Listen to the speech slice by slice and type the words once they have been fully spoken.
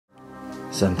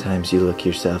Sometimes you look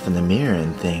yourself in the mirror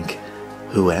and think,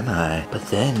 who am I? But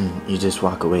then you just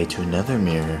walk away to another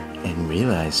mirror and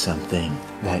realize something,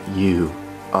 that you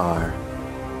are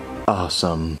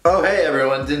awesome. Oh hey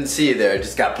everyone, didn't see you there,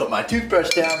 just gotta put my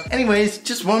toothbrush down. Anyways,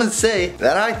 just wanted to say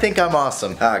that I think I'm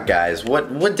awesome. Guys,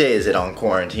 what day is it on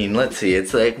quarantine? Let's see,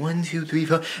 it's like 1, 2, 3,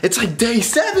 4, it's like day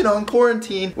 7 on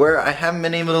quarantine where I haven't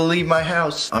been able to leave my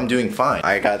house. I'm doing fine.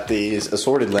 I got these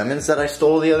assorted lemons that I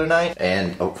stole the other night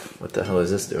and, oh, what the hell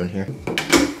is this doing here?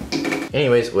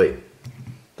 Anyways, wait.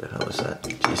 What the hell is that?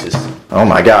 Jesus. Oh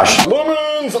my gosh. Lemons!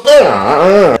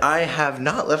 I have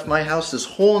not left my house this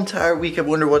whole entire week. I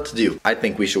wonder what to do. I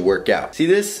think we should work out. See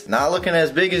this? Not looking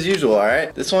as big as usual,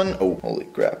 alright? This one, oh, holy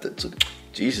crap, that's looking,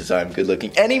 Jesus, I'm good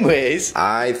looking. Anyways,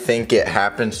 I think it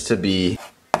happens to be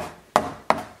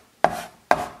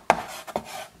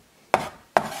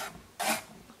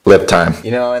flip time.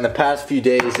 You know, in the past few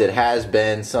days, it has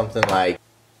been something like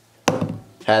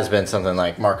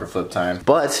marker flip time.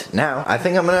 But now, I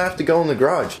think I'm gonna have to go in the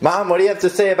garage. Mom, what do you have to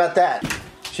say about that?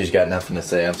 She's got nothing to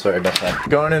say, I'm sorry about that.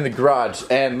 Going in the garage,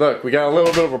 and look, we got a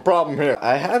little bit of a problem here.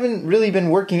 I haven't really been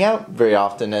working out very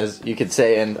often, as you could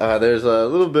say, and there's a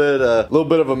little bit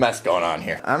of a mess going on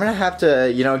here. I'm gonna have to,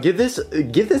 you know, give this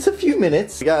a few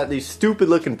minutes. We got these stupid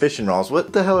looking fishing rods.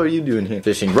 What the hell are you doing here?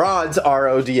 Fishing rods,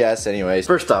 R-O-D-S, anyways.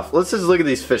 First off, let's just look at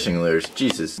these fishing lures.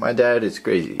 Jesus, my dad is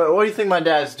crazy. What do you think my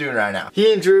dad's doing right now?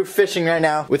 He and Drew fishing right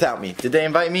now without me. Did they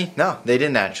invite me? No, they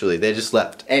didn't actually. They just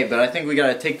left. Hey, but I think we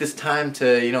gotta take this time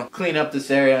to, you know, clean up this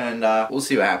area and we'll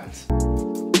see what happens.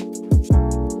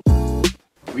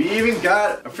 We even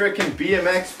got a freaking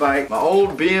BMX bike. My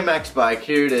old BMX bike,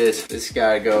 here it is. This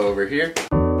gotta go over here.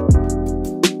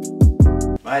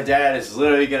 My dad is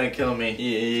literally gonna kill me.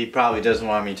 He probably doesn't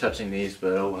want me touching these,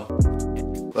 but oh well.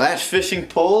 Lash fishing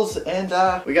poles, and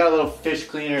we got a little fish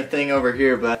cleaner thing over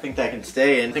here, but I think that can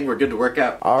stay, and I think we're good to work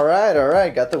out.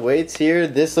 Alright, got the weights here.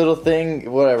 This little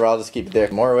thing, whatever, I'll just keep it there.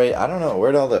 More weight, I don't know,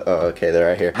 where'd all the, oh, okay, they're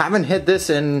right here. Haven't hit this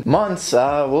in months.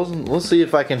 We'll see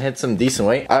if I can hit some decent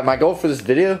weight. My goal for this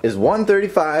video is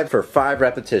 135 for 5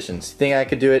 repetitions. Think I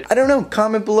could do it? I don't know,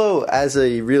 comment below, as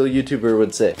a real YouTuber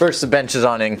would say. First, the bench is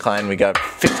on incline, we got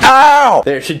 50, ow!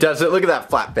 There, she does it, look at that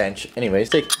flat bench. Anyways,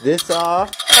 take this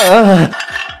off.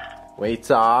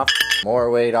 Weights off, more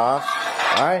weight off.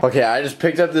 Alright. Okay, I just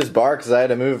picked up this bar because I had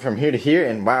to move it from here to here,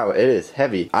 and wow, it is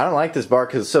heavy. I don't like this bar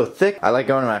because it's so thick. I like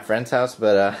going to my friend's house,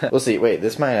 but we'll see. Wait,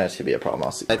 this might actually be a problem.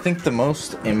 I'll see. I think the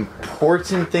most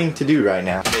important thing to do right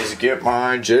now is get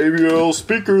my JBL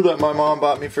speaker that my mom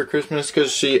bought me for Christmas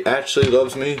because she actually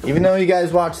loves me. Even though you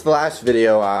guys watched the last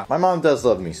video, my mom does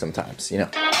love me sometimes, you know.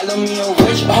 I love me a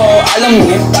rich hoe, I love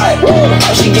me a fight.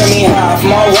 She give me half,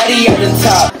 I'm already at the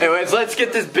top. Anyways, let's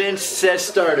get this bench set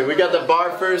started. We got the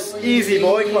bar first. Easy,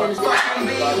 boy. Come on.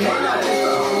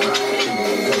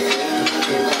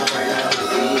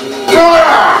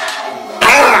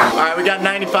 Alright, we got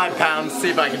 95 pounds. See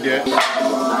if I can do it.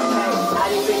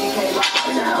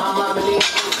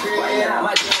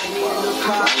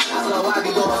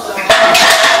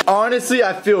 Honestly,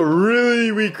 I feel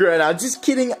really weak right now. Just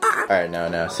kidding. Alright,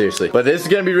 no, seriously. But this is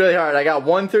gonna be really hard. I got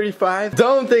 135.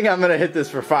 Don't think I'm gonna hit this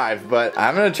for 5, but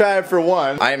I'm gonna try it for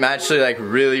 1. I'm actually like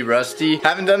really rusty.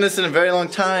 Haven't done this in a very long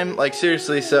time, like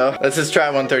seriously, so let's just try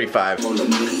 135.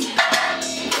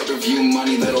 Review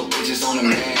money, little bitches on a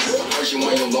man. First you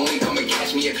want your lonely, come and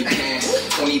catch me if you can.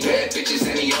 20 bad bitches,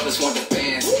 any others want the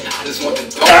fans. I just want the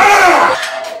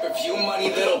Review money,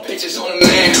 little bitches on a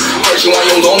man. First you want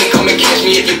your lonely, come and catch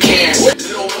me if you can.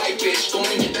 Little white bitch, go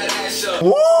and get that ass up.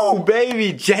 Woo,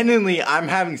 baby, genuinely, I'm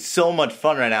having so much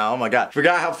fun right now. Oh my god,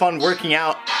 forgot how fun working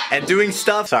out and doing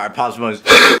stuff. Sorry, pause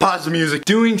the music.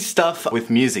 Doing stuff with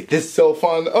music. This is so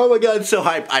fun. Oh my god, it's so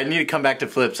hype. I need to come back to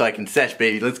flip so I can sesh,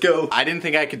 baby. Let's go. I didn't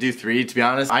think I could do 3, to be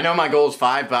honest. I know my goal is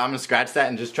 5, but I'm gonna scratch that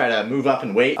and just try to move up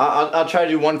in weight. I'll try to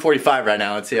do 145 right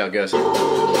now. Let's see how it goes.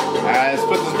 Alright, let's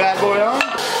put this bad boy on.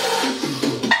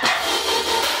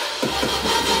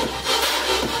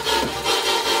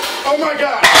 Oh my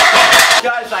god!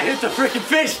 Guys, I hit the freaking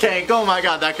fish tank. Oh my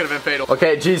god, that could have been fatal.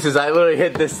 Okay, Jesus, I literally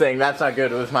hit this thing. That's not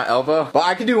good with my elbow. But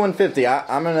I could do 150.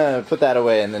 I'm gonna put that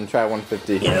away and then try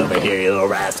 150. Get over here, you little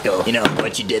rascal. You know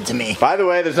what you did to me. By the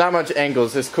way, there's not much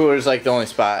angles. This cooler is like the only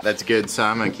spot that's good, so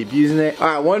I'm gonna keep using it.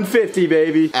 Alright, 150,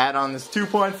 baby. Add on this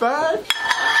 2.5.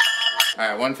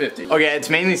 Alright, 150. Okay, it's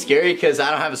mainly scary because I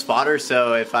don't have a spotter,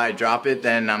 so if I drop it,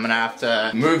 then I'm gonna have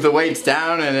to move the weights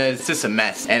down, and it's just a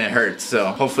mess, and it hurts, so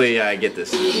hopefully I get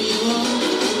this.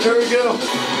 Here we go.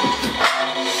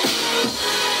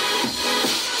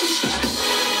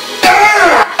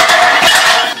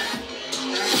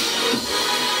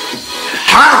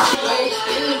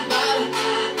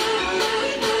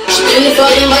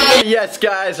 Yes,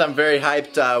 guys, I'm very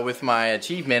hyped with my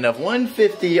achievement of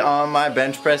 150 on my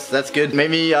bench press. That's good.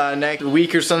 Maybe next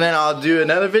week or something I'll do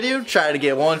another video, try to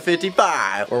get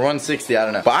 155 or 160, I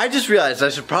don't know. But I just realized I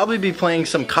should probably be playing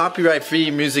some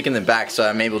copyright-free music in the back so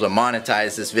I'm able to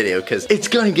monetize this video, because it's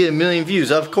gonna get 1 million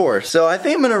views, of course. So I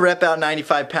think I'm gonna rep out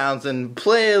 95 pounds and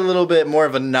play a little bit more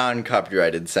of a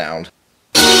non-copyrighted sound.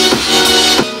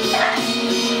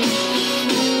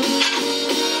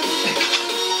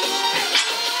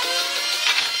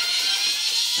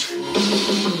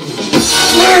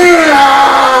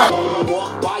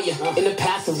 Walk by you in the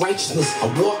path of righteousness. I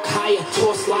walk higher,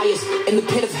 toss liars in the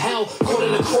pit of hell, caught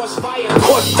in the crossfire.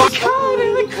 Caught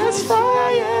in the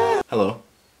crossfire. Hello?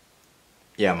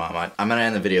 Yeah, Mom, I'm gonna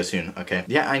end the video soon, okay?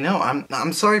 Yeah, I know,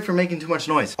 I'm sorry for making too much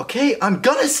noise. Okay, I'm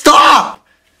gonna stop!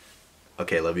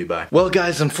 Okay, love you, bye. Well,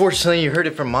 guys, unfortunately, you heard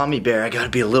it from Mommy Bear. I gotta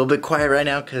be a little bit quiet right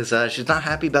now because she's not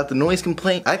happy about the noise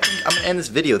complaint. I think I'm gonna end this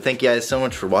video. Thank you guys so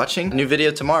much for watching. New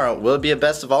video tomorrow. Will it be a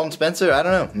best of Alton Spencer? I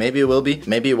don't know. Maybe it will be.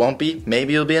 Maybe it won't be.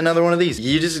 Maybe it'll be another one of these.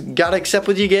 You just gotta accept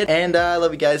what you get. And I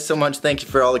love you guys so much. Thank you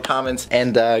for all the comments.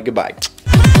 And goodbye.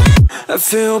 I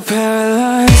feel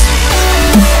paralyzed.